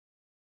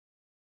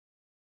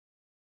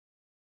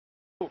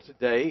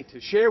Today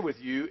to share with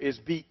you is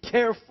be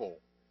careful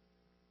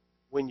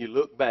when you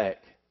look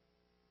back.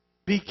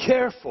 Be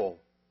careful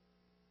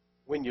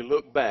when you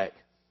look back.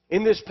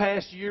 In this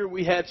past year,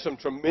 we had some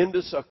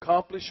tremendous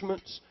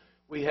accomplishments.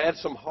 We had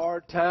some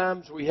hard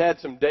times. We had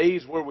some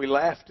days where we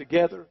laughed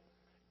together,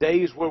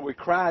 days where we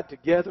cried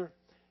together,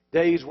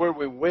 days where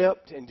we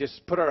wept and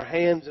just put our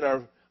hands in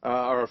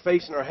our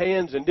face in our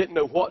hands and didn't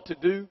know what to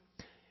do.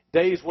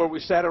 Days where we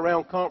sat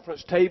around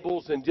conference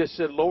tables and just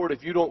said, Lord,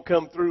 if you don't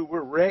come through,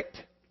 we're wrecked.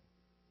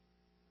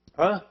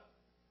 Huh?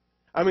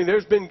 I mean,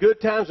 there's been good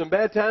times and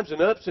bad times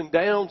and ups and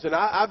downs, and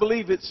I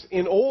believe it's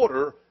in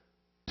order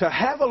to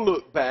have a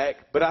look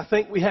back, but I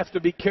think we have to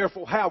be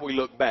careful how we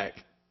look back.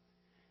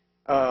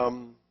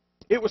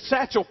 It was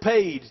Satchel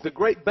Paige, the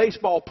great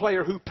baseball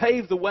player, who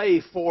paved the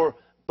way for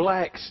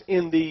blacks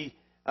in the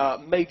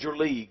major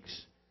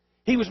leagues.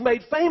 He was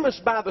made famous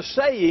by the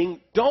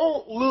saying,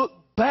 don't look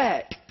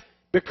back,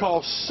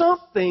 because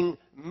something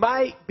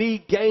might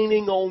be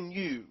gaining on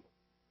you.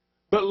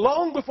 But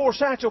long before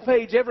Satchel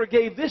Paige ever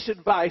gave this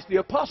advice, the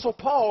Apostle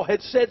Paul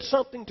had said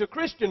something to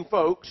Christian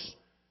folks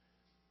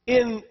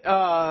in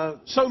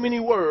so many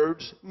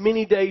words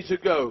many days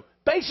ago.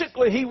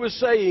 Basically, he was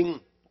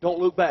saying, don't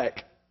look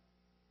back.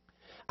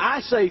 I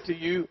say to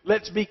you,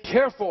 let's be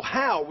careful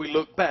how we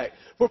look back.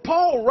 For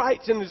Paul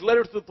writes in his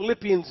letter to the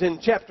Philippians in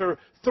chapter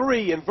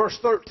 3 and verse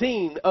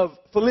 13 of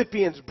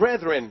Philippians,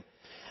 brethren,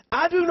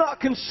 I do not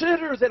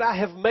consider that I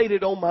have made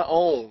it on my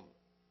own.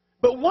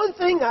 But one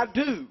thing I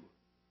do,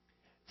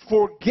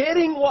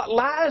 forgetting what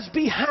lies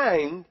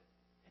behind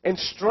and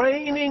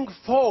straining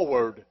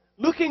forward,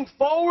 looking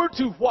forward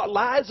to what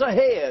lies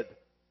ahead,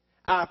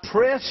 I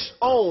press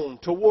on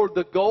toward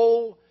the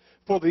goal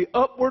for the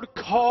upward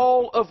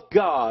call of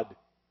God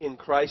in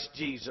Christ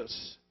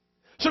Jesus.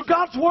 So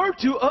God's word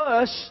to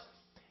us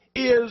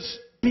is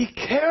be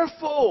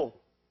careful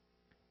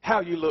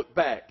how you look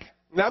back.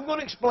 Now, I'm going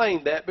to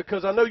explain that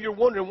because I know you're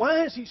wondering,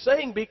 why is he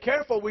saying be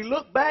careful? We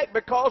look back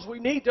because we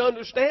need to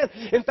understand.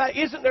 In fact,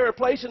 isn't there a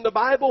place in the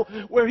Bible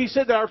where he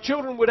said that our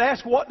children would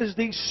ask, what does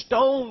these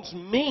stones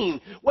mean?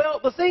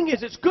 Well, the thing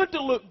is, it's good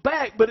to look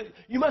back, but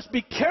you must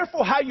be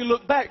careful how you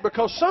look back,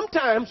 because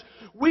sometimes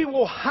we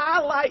will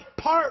highlight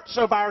parts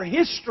of our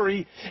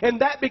history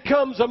and that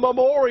becomes a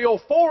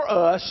memorial for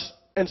us,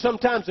 and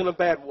sometimes in a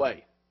bad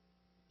way.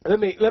 Let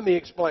me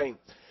explain.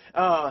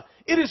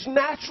 It is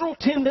natural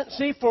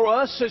tendency for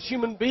us as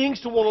human beings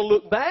to want to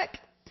look back.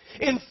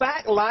 In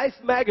fact, Life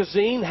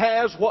magazine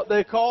has what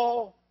they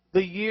call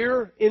the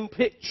year in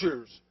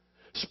pictures.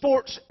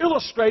 Sports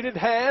Illustrated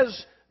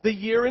has the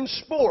year in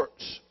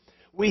sports.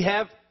 We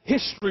have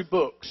history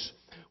books.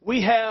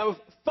 We have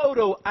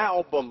photo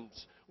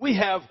albums. We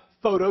have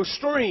photo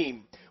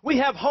stream. We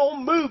have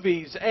home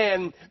movies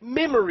and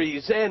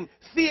memories and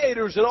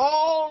theaters and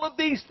all of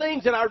these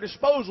things at our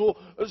disposal,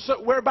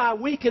 whereby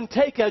we can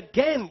take a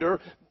gander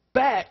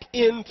back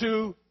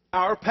into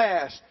our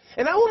past.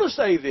 And I want to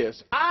say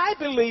this. I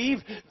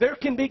believe there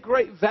can be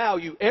great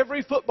value.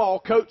 Every football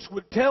coach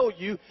would tell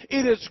you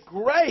it is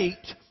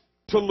great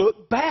to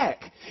look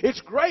back.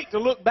 It's great to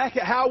look back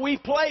at how we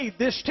played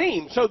this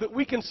team so that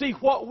we can see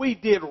what we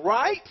did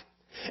right,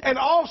 and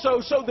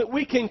also so that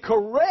we can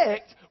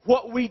correct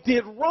what we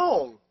did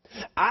wrong.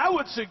 I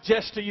would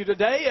suggest to you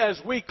today,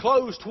 as we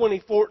close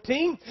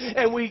 2014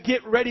 and we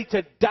get ready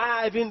to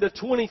dive into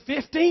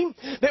 2015,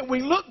 that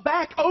we look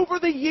back over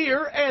the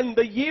year and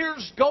the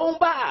years gone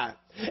by,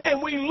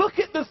 and we look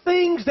at the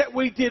things that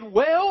we did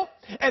well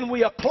and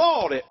we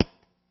applaud it,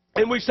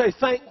 and we say,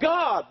 thank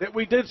God that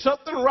we did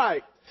something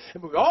right.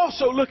 And we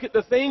also look at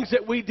the things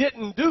that we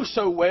didn't do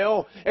so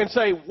well and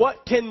say,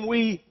 what can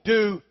we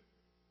do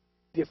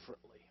differently?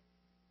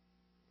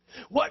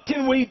 What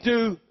can we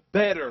do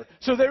better?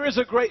 So there is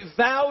a great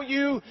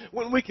value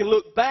when we can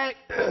look back.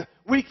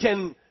 We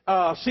can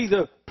see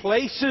the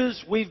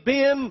places we've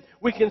been.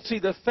 We can see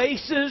the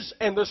faces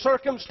and the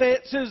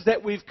circumstances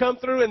that we've come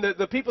through and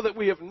the people that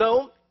we have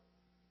known.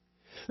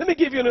 Let me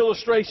give you an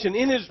illustration.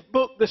 In his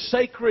book, The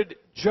Sacred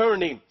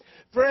Journey,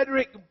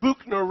 Frederick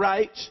Buechner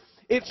writes,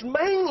 it's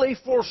mainly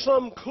for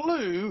some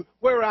clue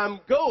where I'm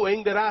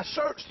going that I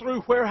search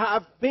through where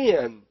I've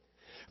been.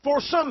 For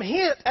some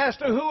hint as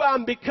to who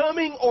I'm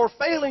becoming or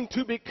failing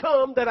to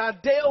become, that I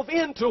delve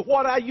into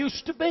what I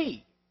used to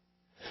be.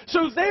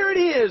 So there it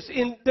is.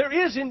 There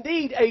is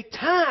indeed a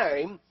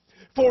time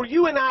for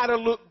you and I to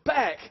look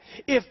back,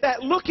 if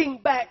that looking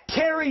back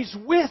carries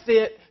with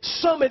it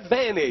some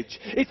advantage,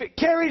 if it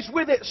carries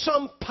with it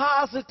some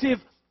positive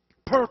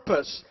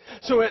purpose.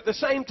 So at the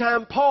same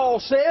time, Paul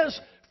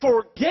says,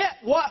 forget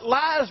what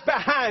lies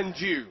behind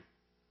you.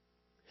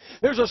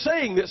 There's a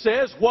saying that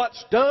says,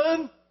 what's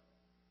done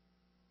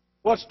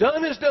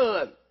is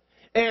done.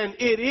 And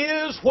it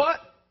is what?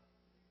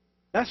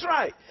 That's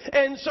right.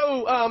 And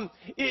so,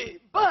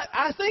 but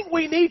I think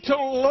we need to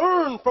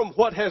learn from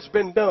what has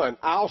been done.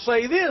 I'll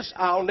say this,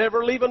 I'll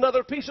never leave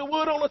another piece of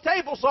wood on a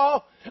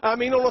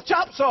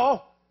chop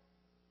saw,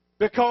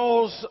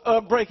 because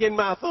of breaking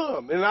my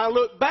thumb. And I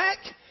look back,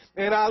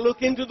 and I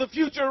look into the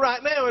future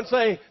right now and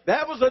say,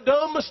 that was a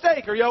dumb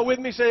mistake. Are y'all with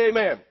me? Say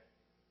amen.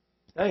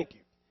 Thank you.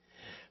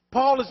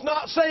 Paul is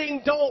not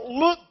saying don't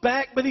look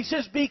back, but he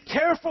says be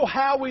careful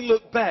how we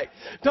look back.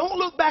 Don't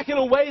look back in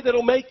a way that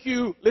will make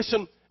you,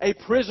 listen, a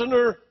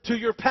prisoner to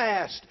your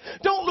past.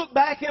 Don't look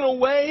back in a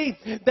way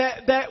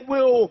that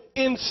will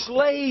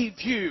enslave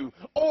you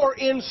or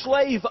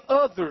enslave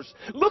others.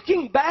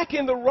 Looking back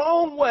in the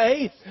wrong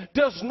way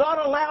does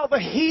not allow the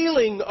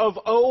healing of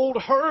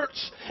old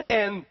hurts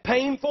and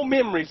painful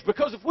memories.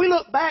 Because if we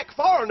look back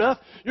far enough,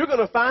 you're going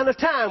to find a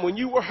time when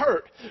you were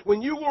hurt,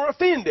 when you were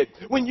offended,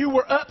 when you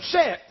were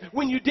upset,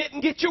 when you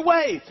didn't get your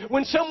way,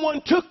 when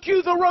someone took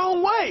you the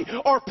wrong way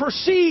or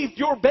perceived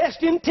your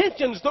best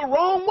intentions the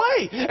wrong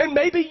way. And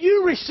maybe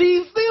you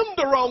received them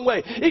the wrong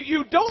way. If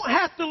you don't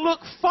have to look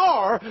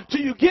far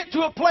till you get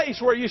to a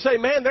place where you say,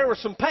 man, there was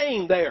some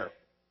pain there.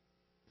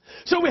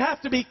 So we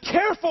have to be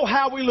careful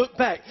how we look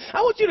back.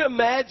 I want you to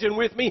imagine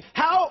with me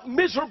how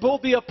miserable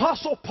the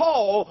Apostle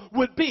Paul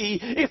would be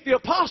if the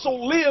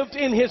Apostle lived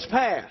in his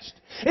past.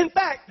 In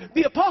fact,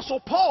 the Apostle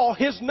Paul,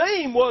 his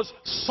name was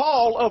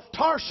Saul of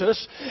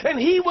Tarsus, and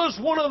he was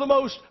one of the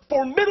most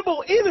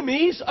formidable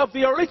enemies of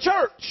the early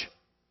church.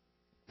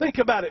 Think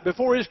about it.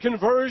 Before his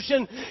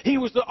conversion, he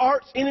was the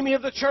arch enemy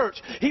of the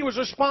church. He was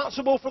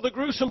responsible for the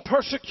gruesome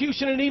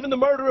persecution and even the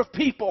murder of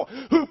people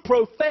who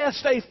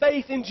professed a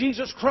faith in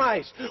Jesus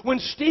Christ. When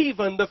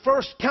Stephen, the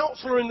first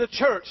counselor in the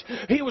church,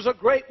 he was a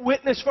great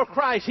witness for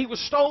Christ. He was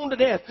stoned to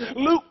death.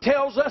 Luke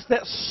tells us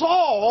that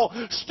Saul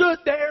stood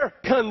there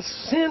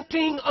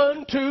consenting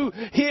unto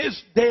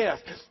his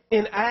death.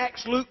 In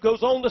Acts, Luke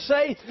goes on to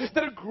say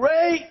that a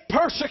great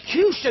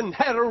persecution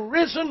had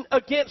arisen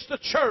against the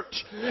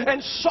church.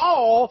 And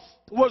Saul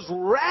was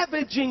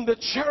ravaging the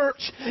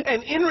church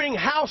and entering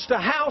house to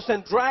house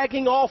and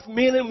dragging off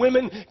men and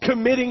women,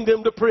 committing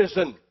them to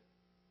prison.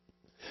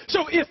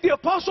 So if the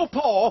Apostle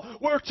Paul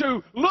were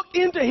to look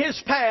into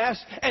his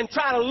past and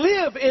try to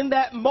live in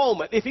that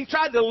moment, if he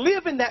tried to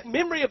live in that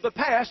memory of the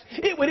past,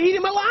 it would eat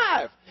him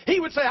alive. He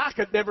would say, I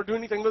could never do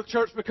anything with the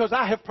church because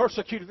I have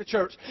persecuted the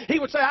church. He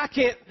would say, I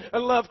can't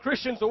love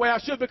Christians the way I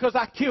should because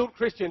I killed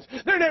Christians.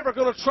 They're never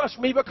going to trust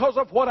me because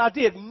of what I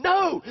did.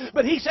 No,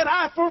 but he said,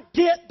 I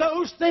forget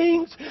those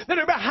things that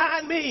are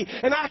behind me,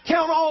 and I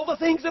count all the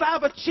things that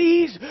I've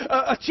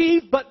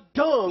achieved but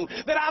dung,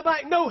 that I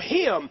might know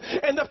him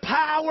and the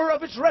power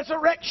of his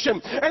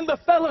resurrection and the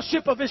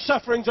fellowship of his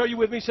sufferings. Are you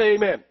with me? Say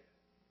amen.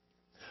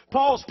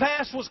 Paul's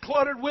past was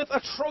cluttered with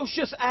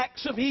atrocious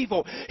acts of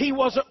evil. He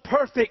wasn't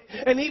perfect.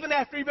 And even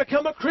after he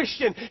became a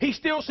Christian, he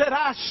still said,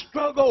 I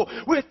struggle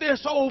with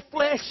this old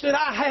flesh that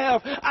I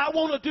have. I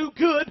want to do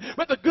good,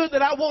 but the good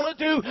that I want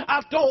to do,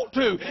 I don't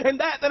do. And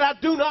that I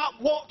do not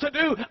want to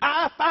do,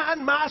 I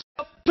find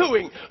myself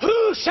doing.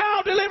 Who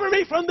shall deliver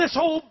me from this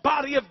old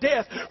body of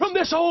death, from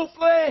this old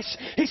flesh?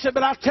 He said,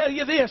 but I tell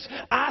you this,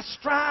 I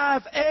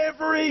strive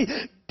every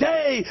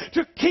day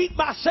to keep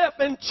myself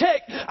in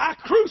check. I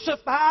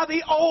crucify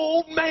the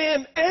old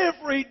man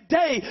every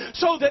day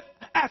so that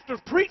after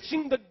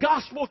preaching the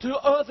gospel to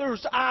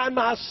others, I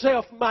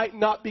myself might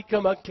not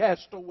become a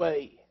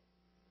castaway.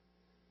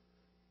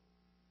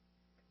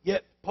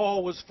 Yet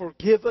Paul was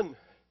forgiven.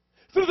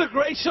 Through the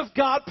grace of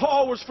God,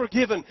 Paul was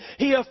forgiven.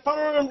 He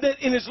affirmed it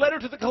in his letter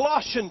to the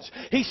Colossians.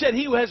 He said,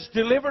 He has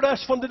delivered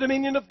us from the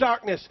dominion of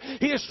darkness.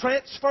 He has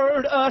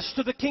transferred us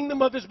to the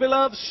kingdom of His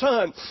beloved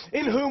Son,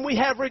 in whom we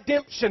have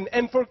redemption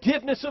and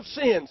forgiveness of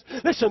sins.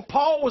 Listen,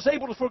 Paul was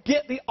able to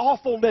forget the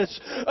awfulness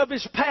of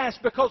his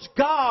past because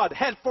God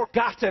had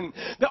forgotten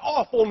the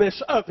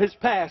awfulness of his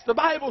past. The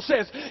Bible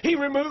says He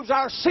removes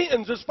our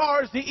sins as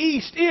far as the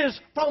east is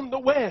from the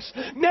west,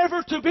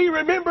 never to be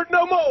remembered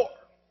no more.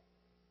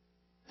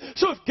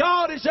 So if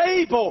God is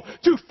able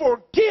to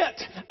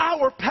forget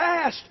our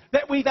past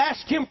that we've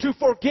asked Him to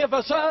forgive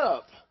us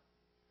of,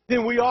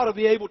 then we ought to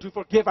be able to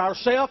forgive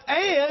ourselves,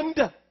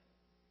 and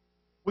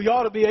we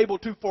ought to be able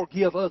to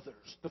forgive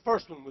others. The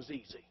first one was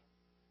easy.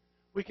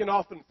 We can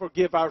often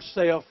forgive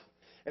ourselves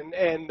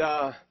and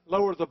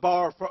lower the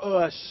bar for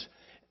us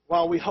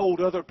while we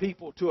hold other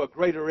people to a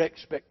greater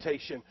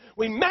expectation.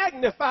 We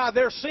magnify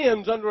their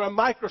sins under a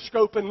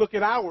microscope and look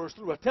at ours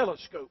through a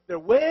telescope. They're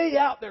way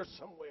out there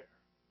somewhere.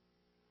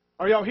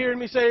 Are y'all hearing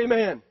me say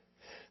amen?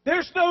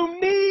 There's no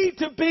need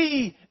to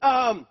be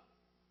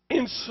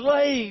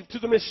enslaved to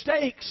the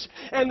mistakes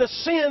and the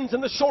sins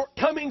and the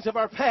shortcomings of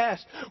our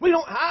past.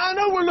 I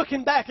know we're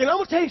looking back, and I'm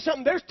going to tell you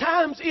something. There's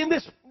times in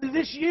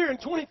this year, in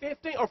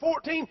 2015 or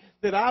 14,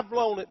 that I've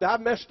blown it, that I've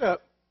messed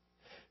up.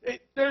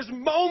 There's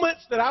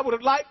moments that I would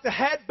have liked to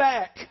have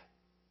back,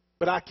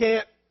 but I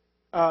can't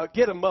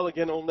get a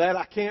mulligan on that.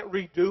 I can't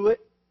redo it.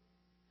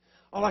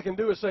 All I can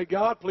do is say,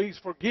 God, please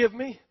forgive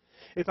me.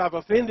 If I've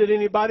offended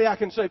anybody, I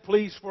can say,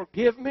 please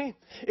forgive me.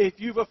 If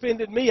you've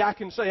offended me, I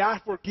can say, I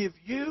forgive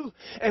you.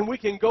 And we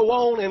can go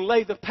on and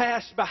lay the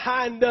past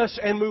behind us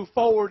and move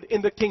forward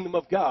in the kingdom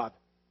of God.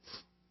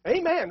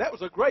 Amen. That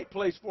was a great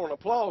place for an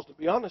applause, to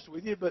be honest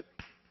with you. But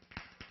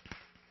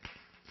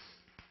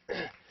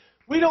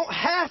we don't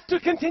have to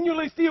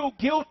continually feel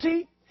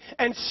guilty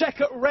and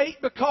second rate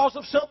because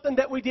of something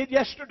that we did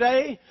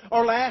yesterday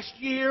or last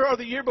year or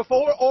the year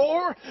before,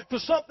 or for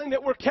something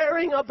that we're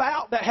carrying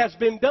about that has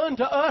been done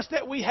to us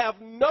that we have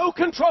no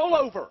control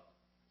over.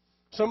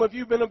 Some of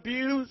you have been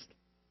abused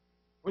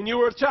when you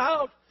were a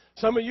child.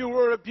 Some of you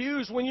were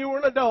abused when you were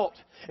an adult,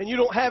 and you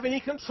don't have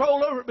any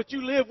control over it, but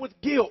you live with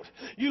guilt.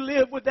 You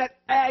live with that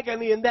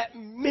agony and that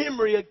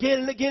memory again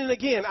and again and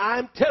again.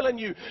 I'm telling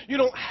you, you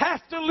don't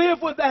have to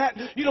live with that.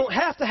 You don't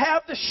have to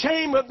have the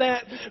shame of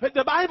that. But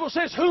the Bible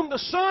says, whom the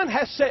Son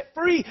has set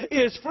free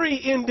is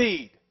free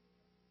indeed.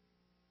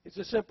 It's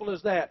as simple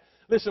as that.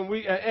 Listen,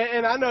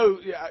 and I know,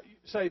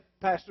 say,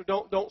 Pastor,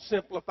 don't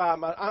simplify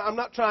I'm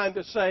not trying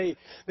to say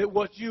that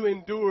what you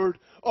endured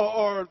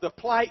or the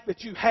plight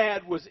that you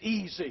had was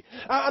easy.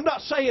 I'm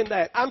not saying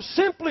that. I'm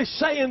simply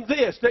saying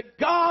this, that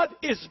God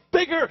is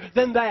bigger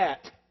than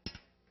that.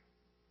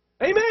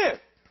 Amen.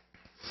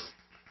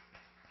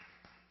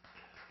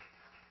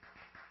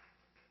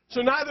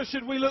 So neither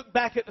should we look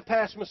back at the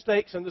past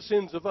mistakes and the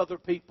sins of other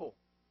people.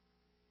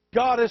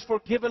 God has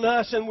forgiven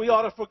us, and we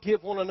ought to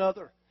forgive one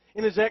another.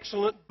 In his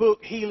excellent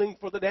book, Healing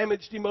for the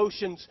Damaged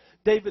Emotions,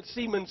 David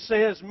Seaman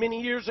says, many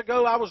years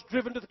ago I was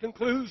driven to the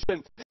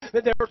conclusion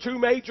that there are two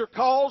major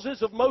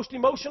causes of most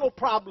emotional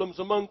problems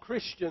among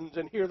Christians,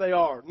 and here they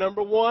are.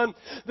 Number one,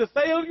 the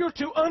failure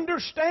to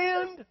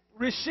understand,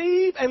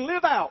 receive, and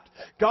live out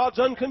God's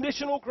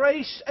unconditional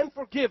grace and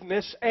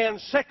forgiveness,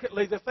 and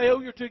secondly, the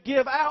failure to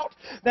give out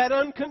that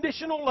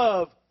unconditional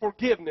love,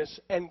 forgiveness,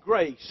 and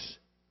grace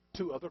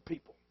to other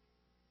people.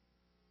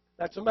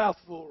 That's a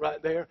mouthful right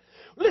there.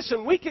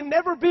 Listen, we can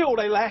never build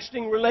a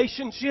lasting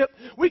relationship.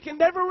 We can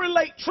never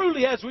relate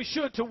truly as we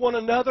should to one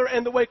another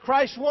and the way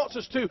Christ wants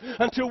us to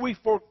until we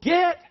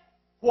forget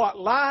what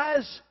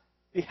lies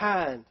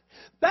behind.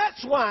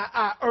 That's why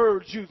I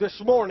urge you this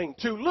morning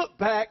to look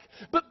back,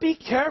 but be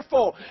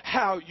careful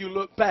how you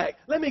look back.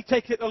 Let me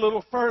take it a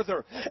little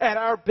further. At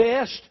our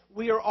best,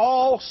 we are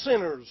all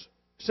sinners,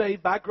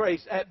 saved by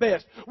grace at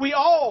best. We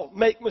all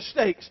make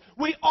mistakes.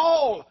 We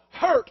all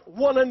hurt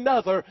one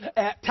another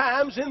at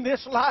times in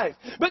this life.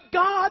 But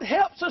God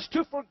helps us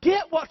to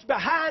forget what's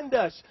behind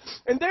us.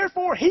 And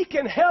therefore, He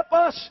can help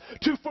us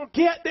to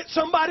forget that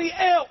somebody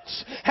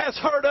else has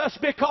hurt us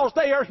because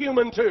they are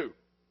human too.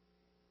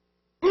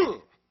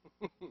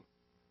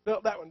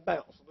 Felt that one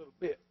bounce a little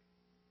bit.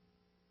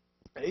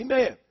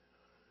 Amen.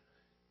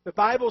 The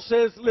Bible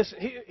says, listen,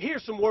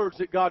 here's some words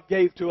that God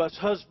gave to us,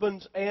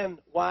 husbands and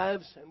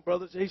wives and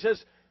brothers. He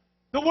says,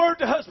 the word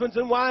to husbands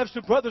and wives,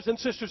 to brothers and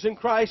sisters in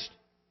Christ,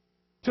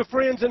 to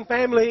friends and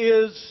family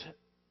is,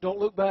 don't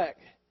look back.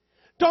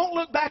 Don't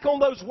look back on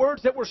those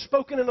words that were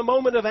spoken in a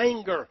moment of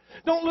anger.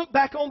 Don't look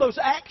back on those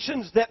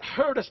actions that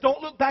hurt us.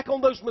 Don't look back on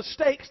those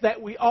mistakes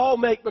that we all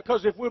make,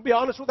 because if we'll be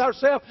honest with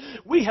ourselves,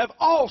 we have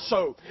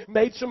also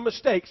made some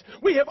mistakes.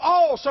 We have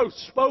also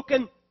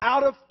spoken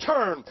out of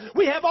turn.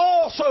 We have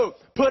also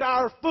put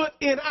our foot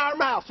in our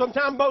mouth,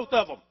 sometimes both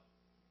of them.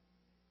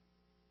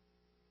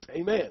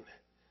 Amen.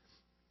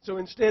 So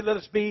instead, let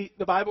us be,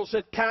 the Bible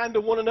said, kind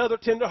to one another,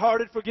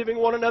 tenderhearted, forgiving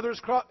one another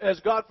as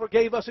God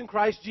forgave us in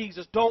Christ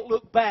Jesus. Don't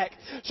look back.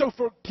 So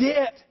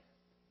forget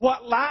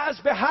what lies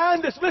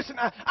behind us. Listen,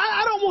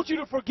 I don't want you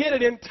to forget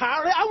it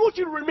entirely. I want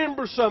you to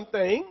remember some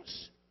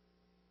things.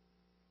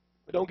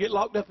 But don't get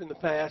locked up in the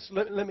past.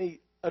 Let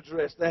me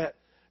address that.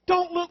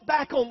 Don't look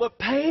back on the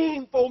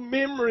painful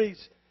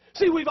memories.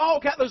 See, we've all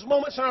got those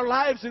moments in our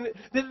lives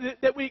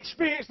that we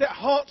experience that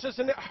haunts us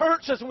and it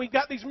hurts us, and we've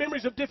got these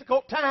memories of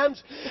difficult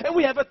times, and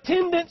we have a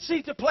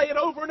tendency to play it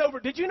over and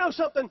over. Did you know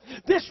something?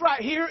 This right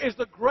here is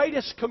the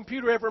greatest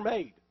computer ever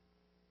made.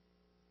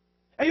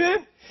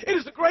 Amen? It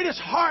is the greatest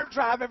hard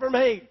drive ever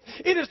made.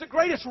 It is the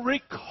greatest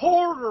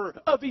recorder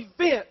of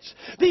events.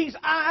 These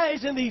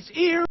eyes and these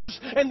ears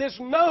and this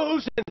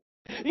nose, and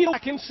I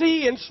can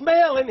see and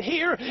smell and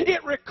hear.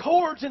 It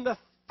records in the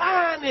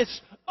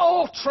finest,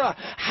 ultra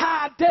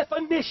high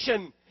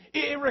definition.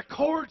 It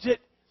records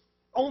it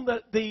on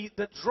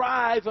the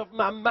drive of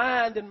my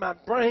mind and my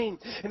brain.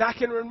 And I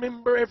can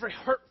remember every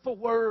hurtful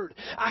word.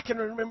 I can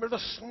remember the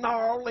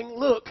snarling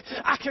look.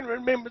 I can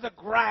remember the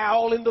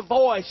growl in the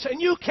voice.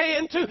 And you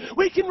can too.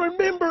 We can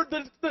remember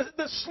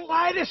the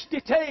slightest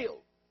detail.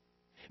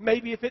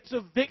 Maybe if it's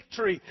a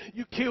victory,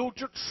 you killed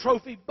your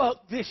trophy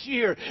buck this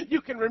year, you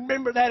can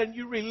remember that and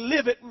you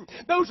relive it. And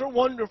those are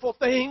wonderful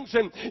things.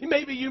 And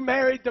maybe you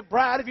married the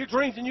bride of your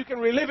dreams and you can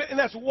relive it, and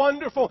that's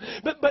wonderful.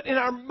 But in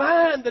our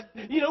mind,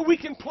 we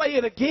can play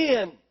it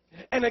again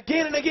and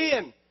again and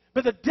again.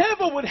 But the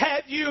devil would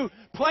have you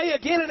play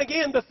again and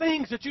again the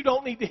things that you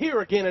don't need to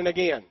hear again and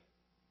again.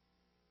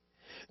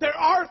 There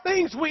are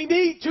things we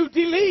need to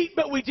delete,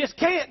 but we just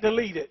can't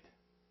delete it.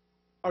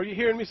 Are you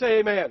hearing me say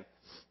amen?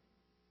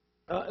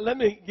 Let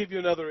me give you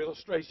another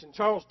illustration.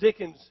 Charles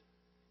Dickens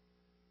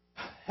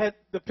had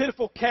the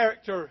pitiful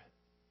character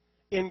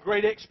in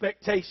Great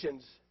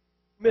Expectations.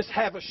 Miss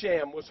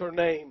Havisham was her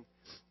name.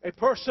 a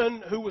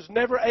person who was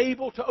never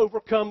able to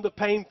overcome the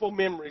painful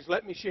memories.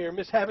 Let me share.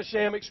 Miss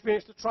Havisham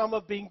experienced the trauma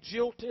of being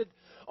jilted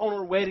on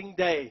her wedding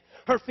day.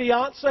 Her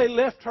fiancé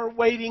left her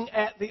waiting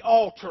at the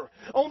altar.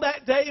 On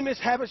that day, Miss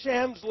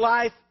Havisham's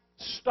life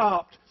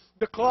stopped.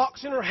 The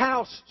clocks in her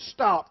house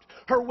stopped.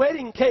 Her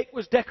wedding cake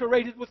was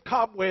decorated with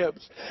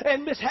cobwebs.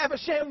 And Miss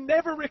Havisham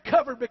never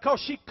recovered because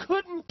she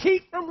couldn't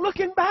keep from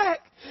looking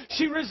back.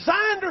 She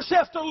resigned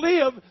herself to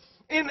live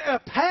in a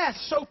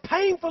past so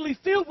painfully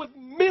filled with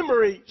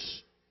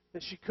memories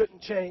that she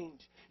couldn't change.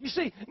 You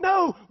see,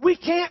 no, we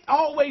can't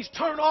always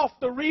turn off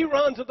the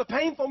reruns of the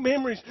painful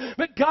memories,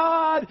 but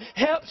God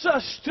helps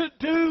us to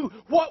do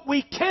what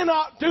we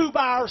cannot do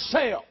by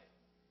ourselves.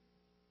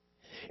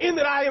 In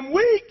that I am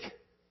weak,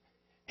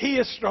 He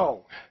is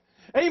strong.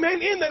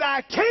 Amen. In that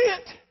I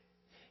can't,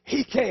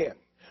 He can.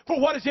 For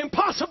what is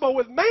impossible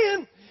with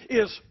man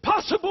is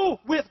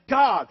possible with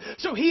God.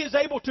 So He is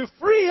able to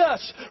free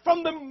us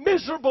from the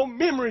miserable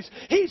memories.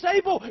 He's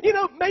able,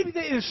 maybe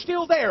it is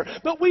still there,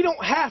 but we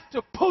don't have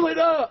to pull it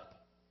up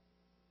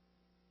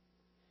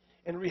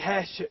and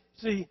rehash it.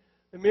 See,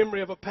 the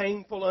memory of a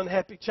painful,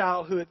 unhappy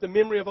childhood, the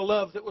memory of a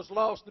love that was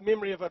lost, the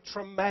memory of a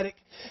traumatic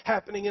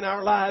happening in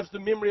our lives, the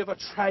memory of a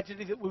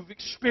tragedy that we've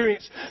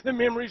experienced. The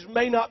memories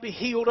may not be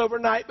healed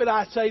overnight, but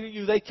I say to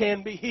you, they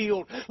can be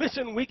healed.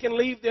 Listen, we can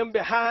leave them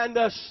behind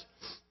us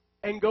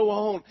and go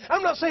on.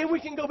 I'm not saying we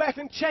can go back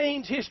and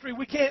change history.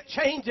 We can't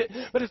change it.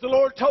 But as the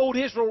Lord told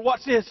Israel,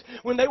 watch this,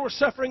 when they were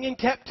suffering in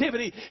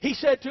captivity, He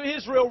said to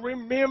Israel,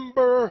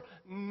 remember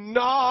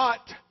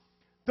not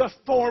the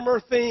former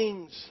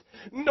things,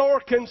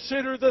 nor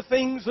consider the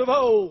things of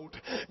old.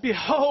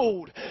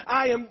 Behold,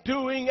 I am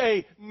doing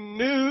a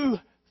new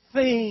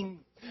thing.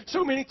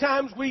 So many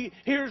times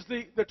here's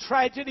the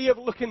tragedy of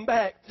looking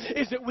back,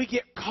 is that we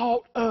get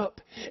caught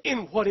up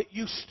in what it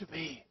used to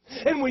be.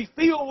 And we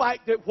feel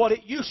like that what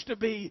it used to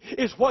be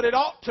is what it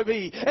ought to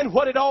be and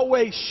what it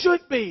always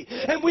should be.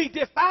 And we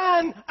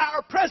define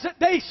our present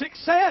day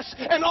success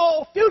and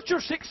all future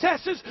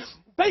successes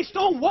based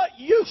on what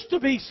used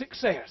to be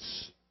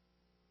success.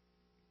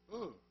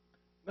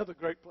 Another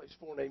great place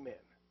for an amen.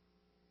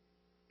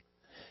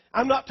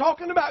 I'm not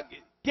talking about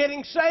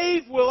getting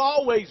saved will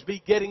always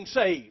be getting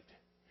saved.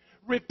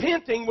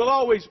 Repenting will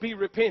always be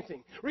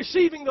repenting.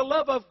 Receiving the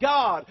love of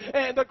God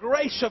and the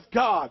grace of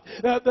God,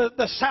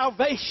 the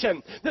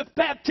salvation, the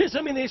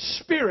baptism in His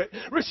Spirit.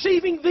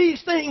 Receiving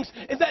these things,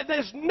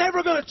 that's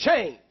never going to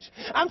change.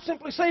 I'm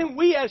simply saying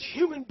we as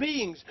human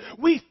beings,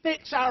 we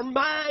fix our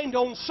mind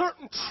on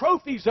certain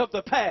trophies of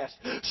the past,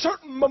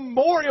 certain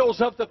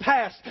memorials of the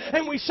past,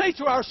 and we say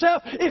to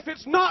ourselves, if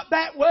it's not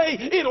that way,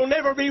 it'll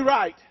never be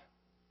right.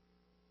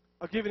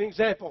 I'll give you an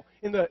example.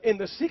 In the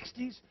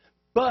 60s,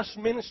 bus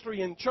ministry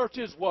in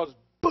churches was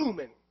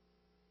booming.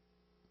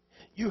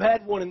 You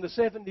had one in the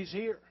 70s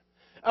here.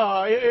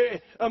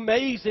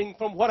 Amazing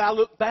from what I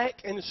look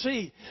back and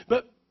see.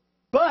 But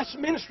bus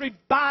ministry,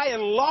 by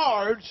and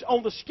large,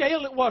 on the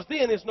scale it was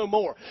then, is no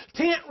more.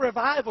 Tent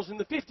revivals in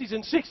the 50s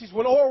and 60s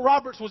when Oral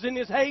Roberts was in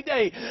his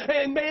heyday.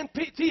 And man,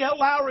 T.L.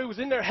 Lowry was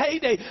in their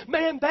heyday.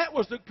 Man, that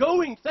was the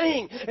going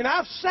thing. And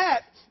I've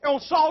sat on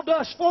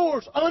sawdust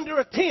floors under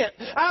a tent.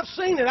 I've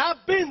seen it.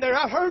 I've been there.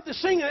 I've heard the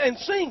singing and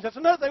sings. That's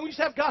another thing. We used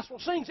to have gospel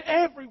sings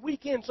every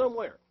weekend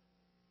somewhere.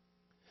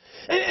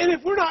 And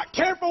if we're not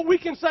careful, we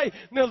can say,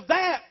 now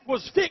that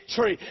was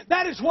victory.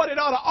 That is what it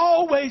ought to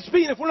always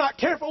be. And if we're not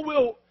careful,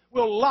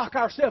 we'll lock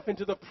ourselves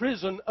into the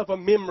prison of a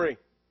memory.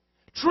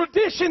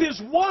 Tradition is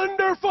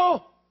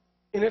wonderful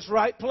in its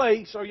right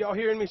place. Are y'all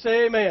hearing me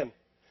say amen?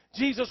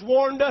 Jesus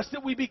warned us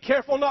that we be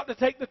careful not to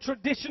take the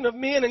tradition of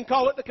men and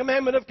call it the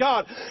commandment of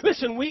God.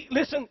 Listen,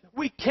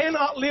 we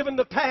cannot live in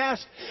the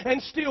past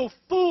and still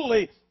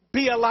fully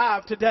be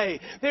alive today.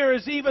 There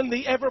is even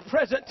the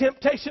ever-present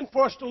temptation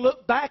for us to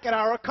look back at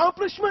our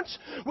accomplishments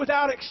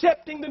without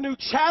accepting the new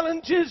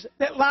challenges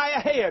that lie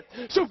ahead.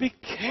 So be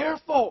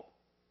careful.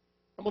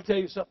 I'm going to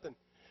tell you something.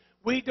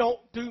 We don't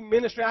do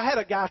ministry. I had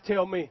a guy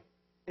tell me,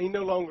 and he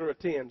no longer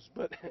attends,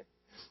 but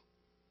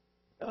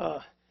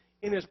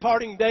in his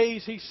parting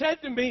days, he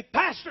said to me,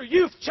 Pastor,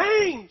 you've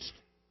changed.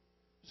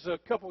 This is a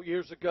couple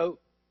years ago.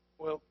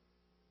 Well,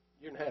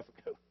 a year and a half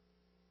ago.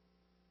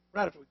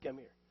 Right after we came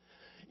here.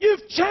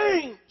 You've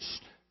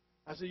changed.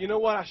 I said, you know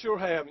what? I sure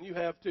have, and you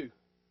have too.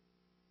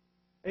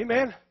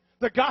 Amen.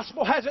 The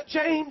gospel hasn't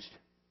changed.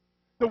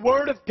 The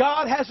Word of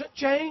God hasn't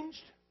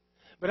changed.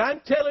 But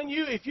I'm telling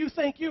you, if you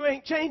think you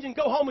ain't changing,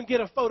 go home and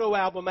get a photo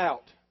album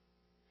out.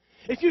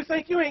 If you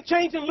think you ain't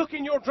changing, look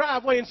in your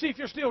driveway and see if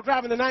you're still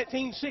driving the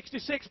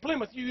 1966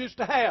 Plymouth you used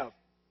to have.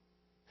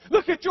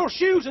 Look at your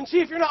shoes and see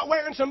if you're not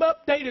wearing some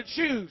updated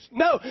shoes.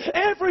 No,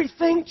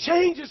 everything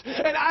changes,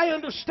 and I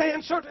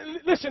understand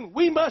certainly. Listen,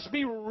 we must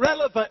be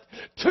relevant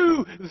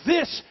to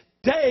this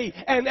day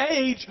and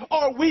age,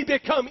 or we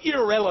become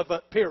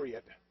irrelevant,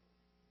 period.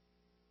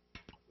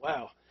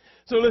 Wow.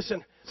 So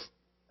listen,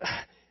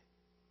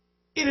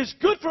 it is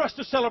good for us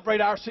to celebrate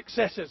our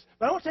successes.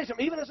 But I want to tell you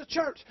something, even as a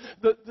church,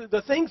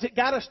 the things that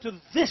got us to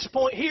this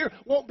point here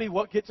won't be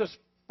what gets us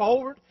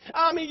forward.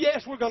 I mean,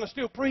 yes, we're going to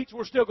still preach,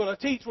 we're still going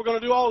to teach, we're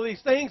going to do all of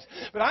these things,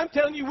 but I'm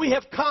telling you, we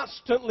have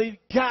constantly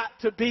got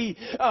to be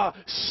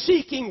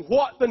seeking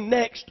what the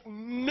next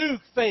new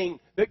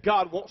thing that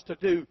God wants to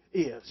do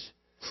is.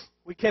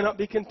 We cannot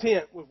be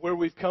content with where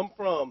we've come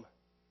from.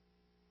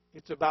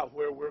 It's about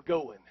where we're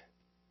going.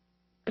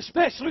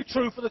 Especially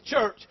true for the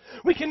church.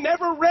 We can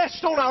never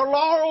rest on our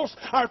laurels,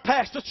 our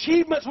past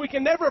achievements. We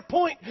can never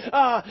point,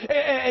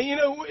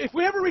 if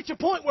we ever reach a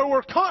point where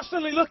we're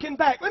constantly looking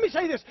back. Let me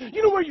say this.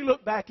 You know where you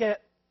look back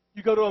at?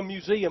 You go to a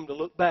museum to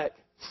look back.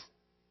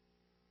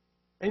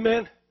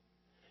 Amen?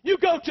 You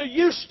go to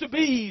used to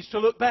be's to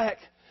look back.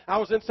 I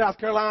was in South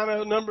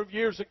Carolina a number of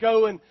years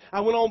ago, and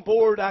I went on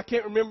board. I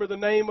can't remember the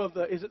name of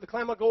is it the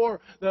Clamagore,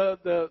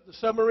 the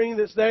submarine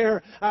that's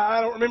there? I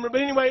don't remember.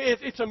 But anyway,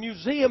 it's a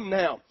museum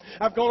now.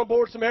 I've gone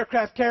aboard some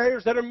aircraft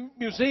carriers that are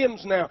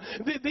museums now.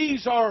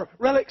 These are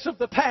relics of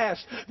the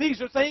past.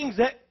 These are things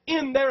that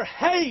in their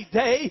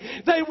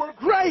heyday, they were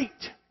great,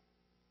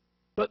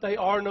 but they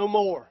are no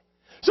more.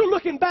 So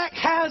looking back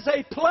has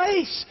a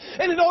place,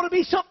 and it ought to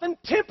be something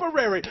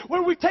temporary,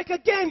 where we take a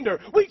gander.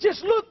 We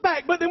just look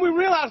back, but then we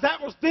realize that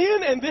was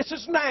then, and this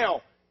is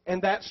now,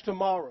 and that's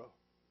tomorrow.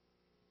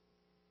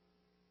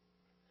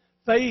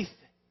 Faith,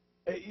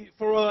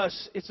 for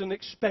us, it's an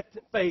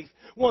expectant faith,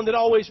 one that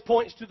always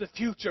points to the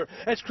future.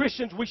 As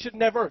Christians, we should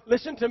never,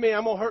 listen to me,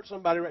 I'm going to hurt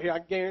somebody right here, I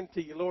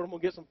guarantee you. Lord, I'm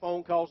going to get some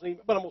phone calls,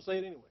 but I'm going to say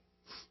it anyway.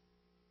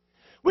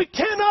 We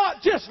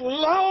cannot just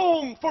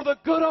long for the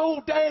good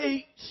old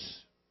days.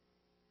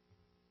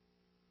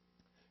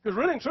 Because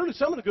really and truly,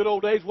 some of the good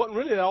old days wasn't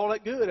really all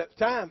that good at the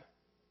time.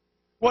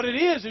 What it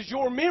is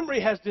your memory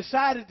has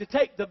decided to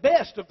take the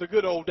best of the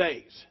good old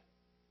days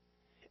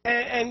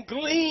and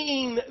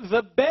glean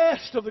the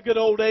best of the good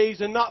old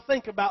days and not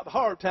think about the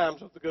hard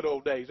times of the good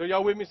old days. Are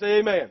y'all with me? Say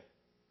amen.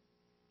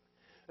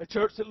 A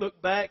church that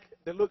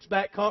looks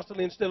back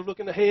constantly instead of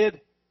looking ahead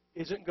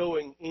isn't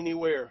going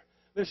anywhere.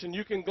 Listen,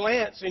 you can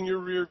glance in your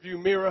rearview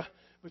mirror,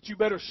 but you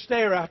better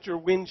stare out your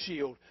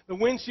windshield. The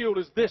windshield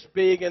is this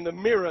big and the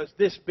mirror is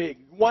this big.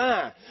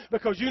 Why?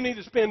 Because you need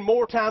to spend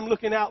more time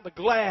looking out the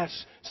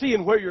glass,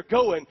 seeing where you're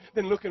going,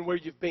 than looking where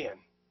you've been.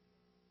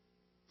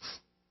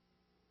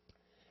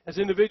 As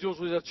individuals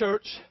with a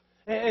church,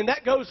 and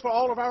that goes for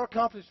all of our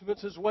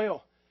accomplishments as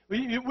well.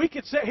 We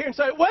could sit here and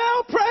say,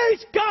 well,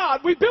 praise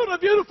God, we built a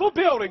beautiful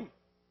building.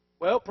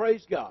 Well,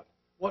 praise God.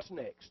 What's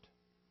next?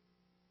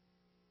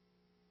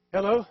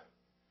 Hello?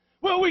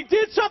 Well, we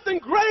did something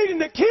great in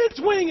the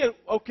kids' wing. And,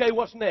 okay,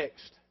 what's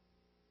next?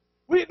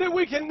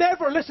 We can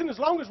never, listen, as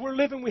long as we're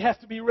living, we have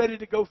to be ready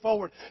to go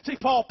forward. See,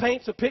 Paul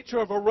paints a picture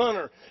of a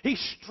runner.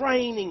 He's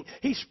straining,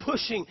 he's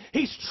pushing,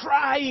 he's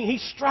trying,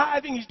 he's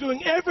striving, he's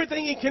doing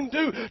everything he can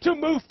do to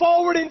move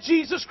forward in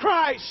Jesus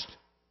Christ.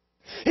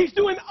 He's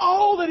doing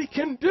all that he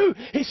can do.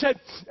 He said,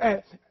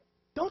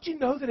 don't you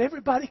know that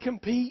everybody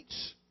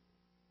competes?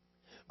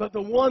 But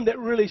the one that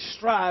really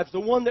strives, the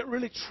one that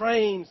really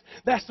trains,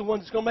 that's the one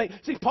that's going to make.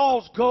 See,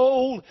 Paul's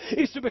goal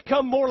is to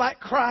become more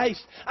like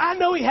Christ. I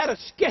know he had a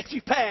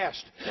sketchy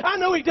past. I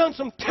know he done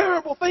some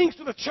terrible things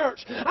to the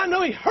church. I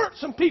know he hurt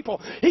some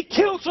people. He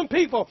killed some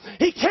people.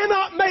 He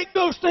cannot make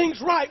those things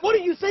right. What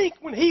do you think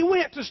when he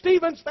went to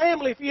Stephen's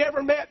family, if he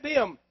ever met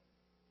them?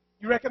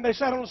 You reckon they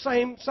sat on the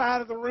same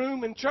side of the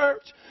room in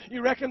church?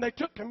 You reckon they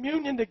took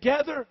communion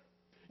together?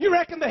 You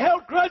reckon they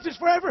held grudges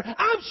forever?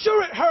 I'm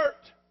sure it hurt.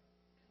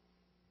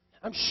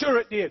 I'm sure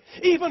it did.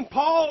 Even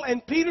Paul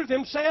and Peter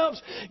themselves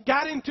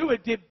got into a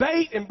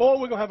debate, and boy,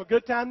 we're going to have a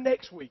good time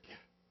next week.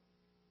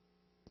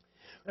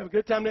 Have a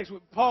good time next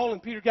week. Paul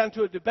and Peter got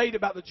into a debate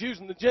about the Jews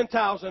and the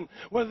Gentiles and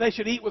whether they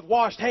should eat with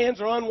washed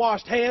hands or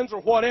unwashed hands or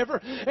whatever.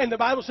 And the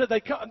Bible said they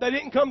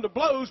didn't come to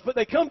blows, but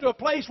they come to a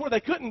place where they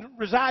couldn't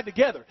reside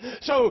together.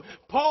 So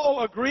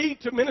Paul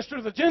agreed to minister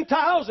to the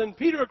Gentiles, and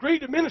Peter agreed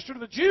to minister to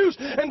the Jews,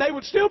 and they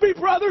would still be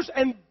brothers,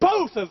 and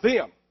both of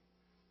them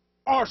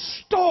are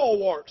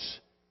stalwarts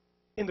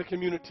in the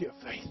community of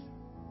faith.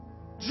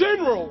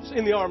 Generals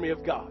in the army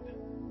of God.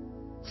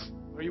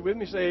 Are you with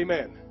me? Say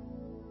amen.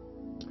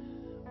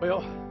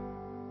 Well,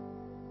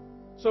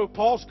 so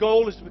Paul's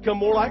goal is to become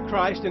more like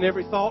Christ in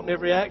every thought and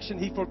every action.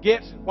 He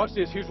forgets. Watch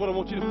this. Here's what I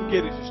want you to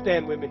forget as you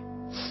stand with me.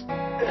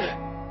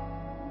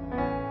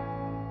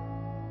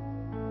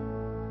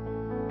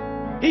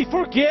 He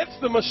forgets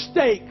the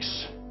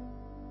mistakes.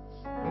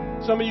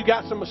 Some of you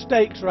got some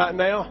mistakes right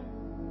now.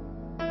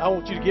 I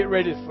want you to get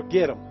ready to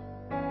forget them.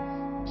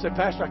 You say,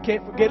 Pastor, I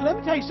can't forget it. Let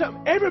me tell you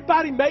something.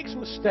 Everybody makes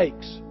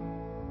mistakes.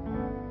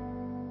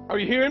 Are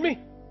you hearing me?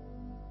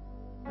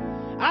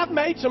 I've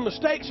made some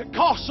mistakes that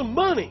cost some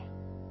money.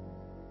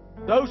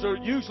 Those are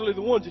usually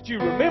the ones that you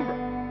remember.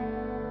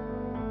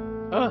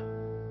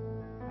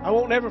 I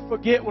won't ever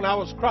forget when I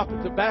was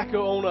cropping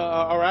tobacco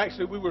or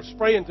actually we were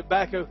spraying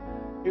tobacco.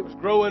 It was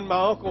growing.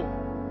 My uncle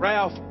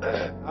Ralph,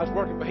 I was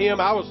working for him.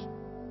 I was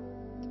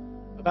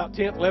about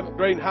 10th, 11th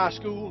grade in high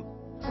school.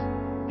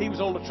 He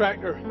was on the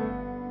tractor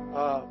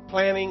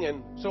planting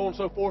and so on and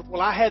so forth.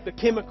 Well, I had the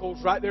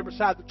chemicals right there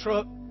beside the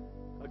truck.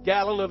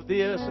 gallon of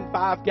this and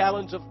 5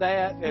 gallons of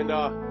that. And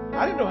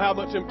I didn't know how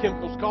much them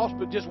chemicals cost,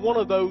 but just one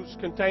of those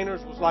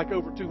containers was like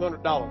over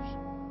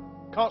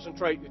 $200.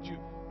 Concentrate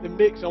that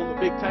mix on the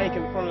big tank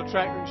in the front of the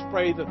tractor and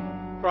spray the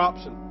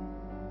crops. And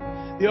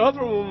the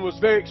other one was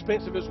very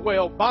expensive as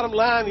well. Bottom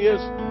line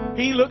is,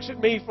 he looks at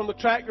me from the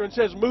tractor and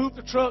says, move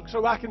the truck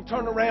so I can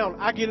turn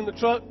around. I get in the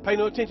truck, pay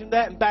no attention to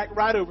that, and back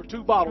right over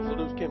 2 bottles of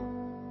those chemicals.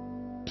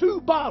 2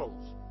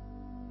 bottles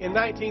in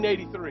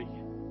 1983.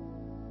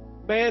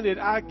 Man, did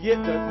I get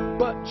the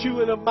butt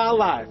chewing of my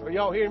life. Are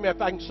y'all hearing me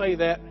if I can say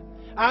that?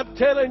 I'm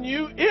telling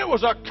you, it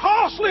was a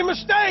costly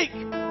mistake.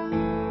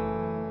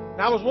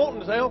 And I was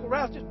wanting to say, Uncle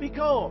Ralph, just be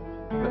calm.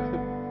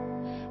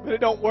 But it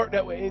don't work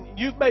that way. And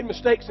you've made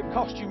mistakes that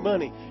cost you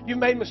money. You've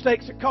made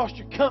mistakes that cost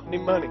your company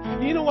money.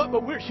 You know what?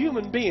 But we're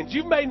human beings.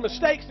 You've made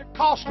mistakes that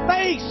cost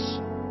face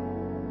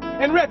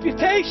and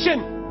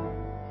reputation.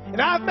 And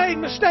I've made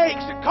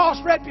mistakes that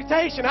cost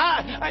reputation.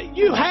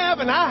 You have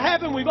and I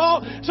have, and we've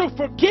all. So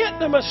forget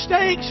the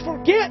mistakes.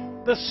 Forget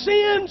the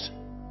sins.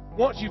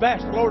 Once you've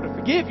asked the Lord to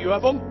forgive you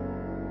of them.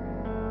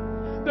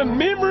 The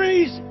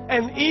memories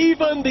and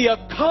even the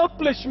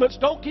accomplishments.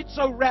 Don't get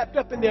so wrapped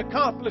up in the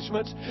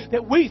accomplishments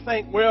that we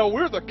think, well,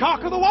 we're the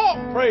cock of the walk.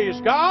 Praise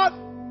God.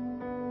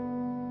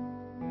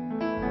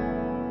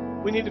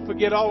 We need to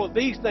forget all of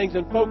these things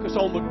and focus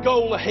on the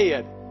goal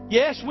ahead.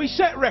 Yes, we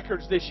set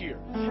records this year.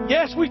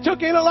 Yes, we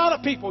took in a lot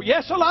of people.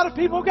 Yes, a lot of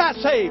people got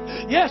saved.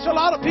 Yes, a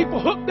lot of people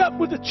hooked up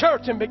with the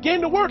church and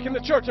began to work in the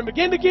church and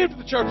began to give to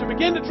the church and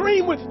began to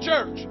dream with the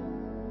church.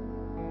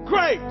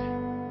 Great.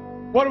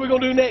 What are we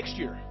going to do next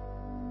year?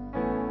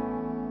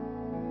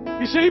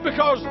 You see,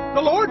 because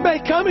the Lord may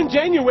come in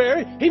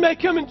January, He may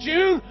come in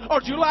June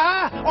or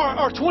July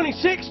or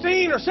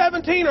 2016 or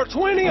 17 or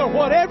 20 or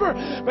whatever,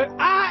 but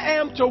I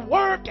am to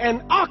work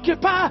and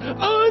occupy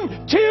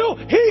until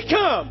He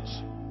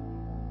comes.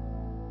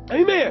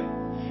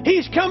 Amen.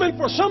 He's coming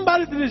for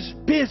somebody that is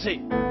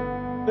busy.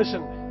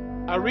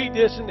 Listen, I read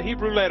this in the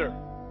Hebrew letter.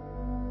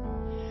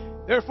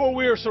 Therefore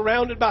we are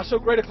surrounded by so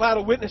great a cloud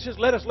of witnesses.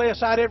 Let us lay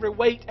aside every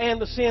weight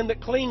and the sin that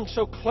clings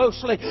so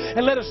closely,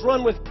 and let us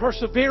run with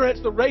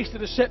perseverance the race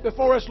that is set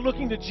before us,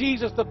 looking to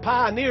Jesus, the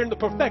pioneer and the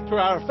perfecter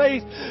of our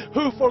faith,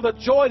 who for the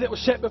joy that was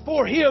set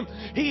before Him,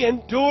 He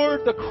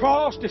endured the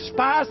cross,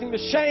 despising the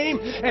shame,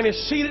 and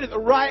is seated at the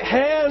right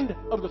hand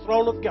of the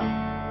throne of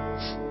God.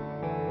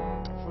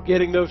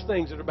 Forgetting those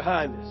things that are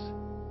behind us.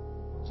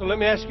 So let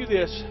me ask you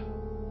this.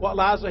 What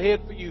lies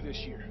ahead for you this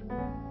year?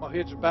 While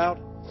heads are bowed,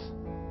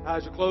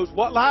 eyes are closed.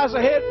 What lies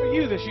ahead for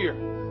you this year?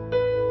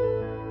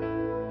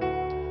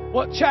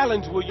 What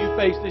challenge will you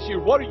face this year?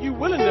 What are you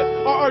willing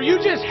to... Or are you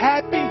just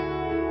happy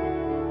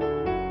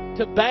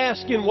to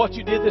bask in what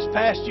you did this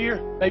past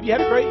year? Maybe you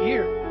had a great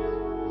year.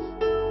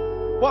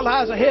 What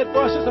lies ahead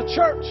for us as a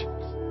church?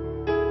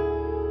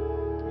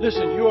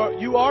 Listen,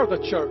 you are the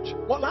church.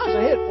 What lies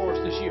ahead for us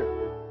this year?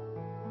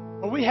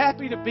 Are we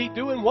happy to be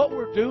doing what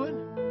we're doing?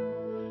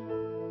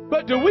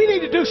 But do we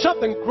need to do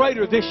something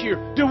greater this year?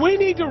 Do we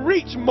need to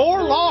reach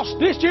more lost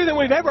this year than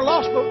we've ever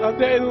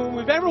than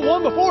we've ever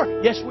won before?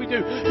 Yes, we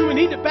do. Do we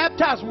need to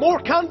baptize more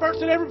converts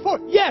than ever before?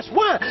 Yes.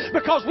 Why?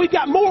 Because we've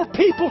got more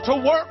people to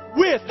work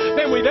with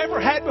than we've ever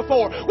had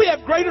before. We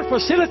have greater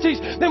facilities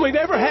than we've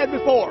ever had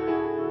before.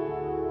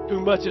 Too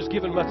much is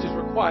given, much is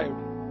required.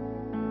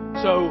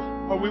 So,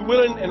 are we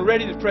willing and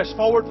ready to press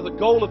forward for the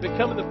goal of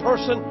becoming the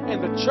person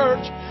and the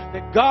church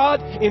that God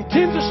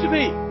intends us to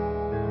be?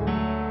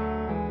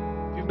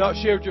 Not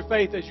shared your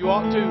faith as you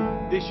ought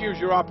to, this year's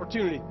your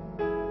opportunity.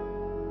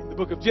 In the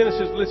book of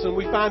Genesis, listen,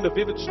 we find a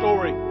vivid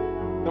story.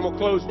 I'm going to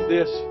close with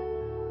this.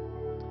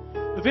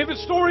 The vivid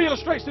story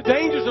illustrates the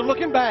dangers of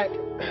looking back.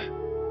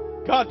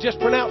 God just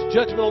pronounced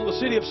judgment on the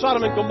city of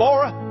Sodom and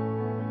Gomorrah.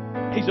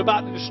 He's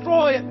about to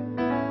destroy it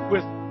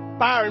with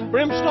fire and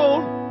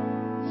brimstone.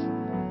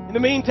 In the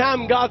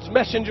meantime, God's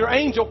messenger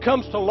angel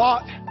comes to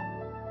Lot,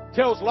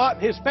 tells Lot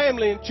and his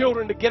family and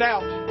children to get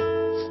out.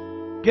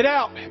 Get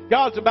out.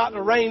 God's about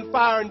to rain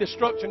fire and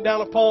destruction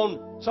down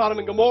upon Sodom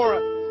and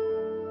Gomorrah.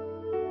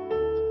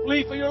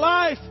 Flee for your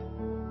life.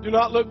 Do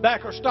not look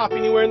back or stop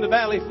anywhere in the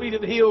valley. Flee to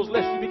the hills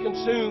lest you be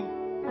consumed.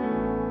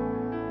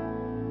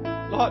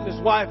 Lot and his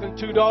wife and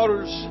 2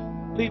 daughters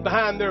leave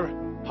behind their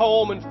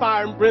home, and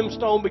fire and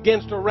brimstone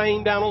begins to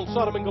rain down on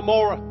Sodom and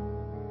Gomorrah.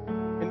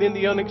 And then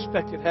the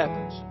unexpected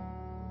happens.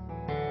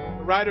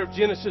 The writer of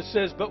Genesis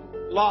says, but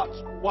Lot's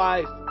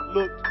wife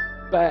looked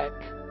back,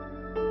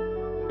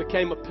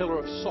 became a pillar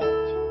of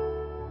salt.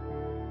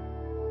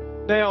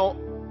 Now,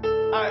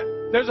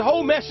 there's a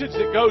whole message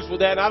that goes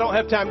with that, and I don't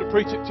have time to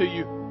preach it to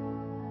you.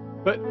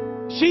 But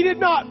she did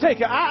not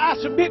take I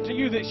submit to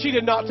you that she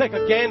did not take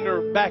a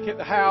gander back at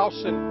the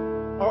house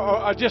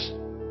or just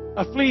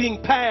a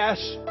fleeting pass.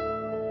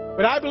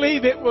 But I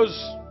believe it was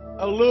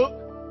a look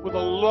with a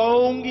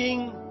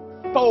longing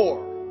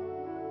for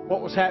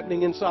what was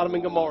happening in Sodom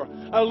and Gomorrah.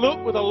 A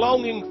look with a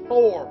longing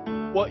for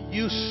what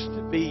used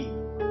to be.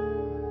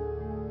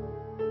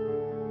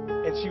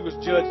 And she was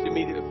judged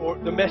immediately for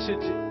it. The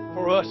message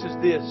for us is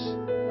this.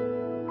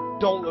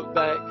 Don't look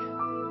back.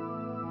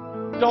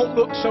 Don't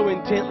look so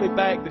intently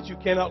back that you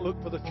cannot look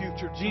for the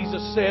future.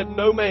 Jesus said,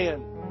 no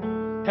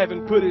man,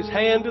 having put his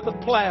hand to the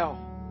plow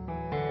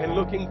and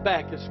looking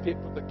back, is fit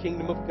for the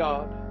kingdom of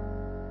God.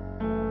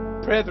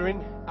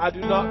 Brethren, I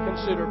do not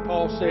consider,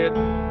 Paul said,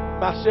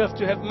 myself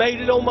to have made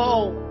it on my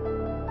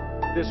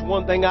own. This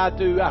one thing I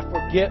do, I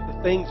forget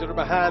the things that are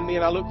behind me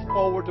and I look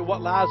forward to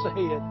what lies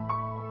ahead.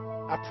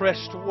 I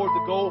press toward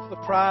the goal for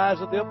the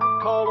prize of the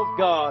upward call of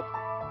God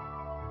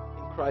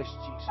in Christ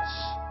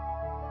Jesus.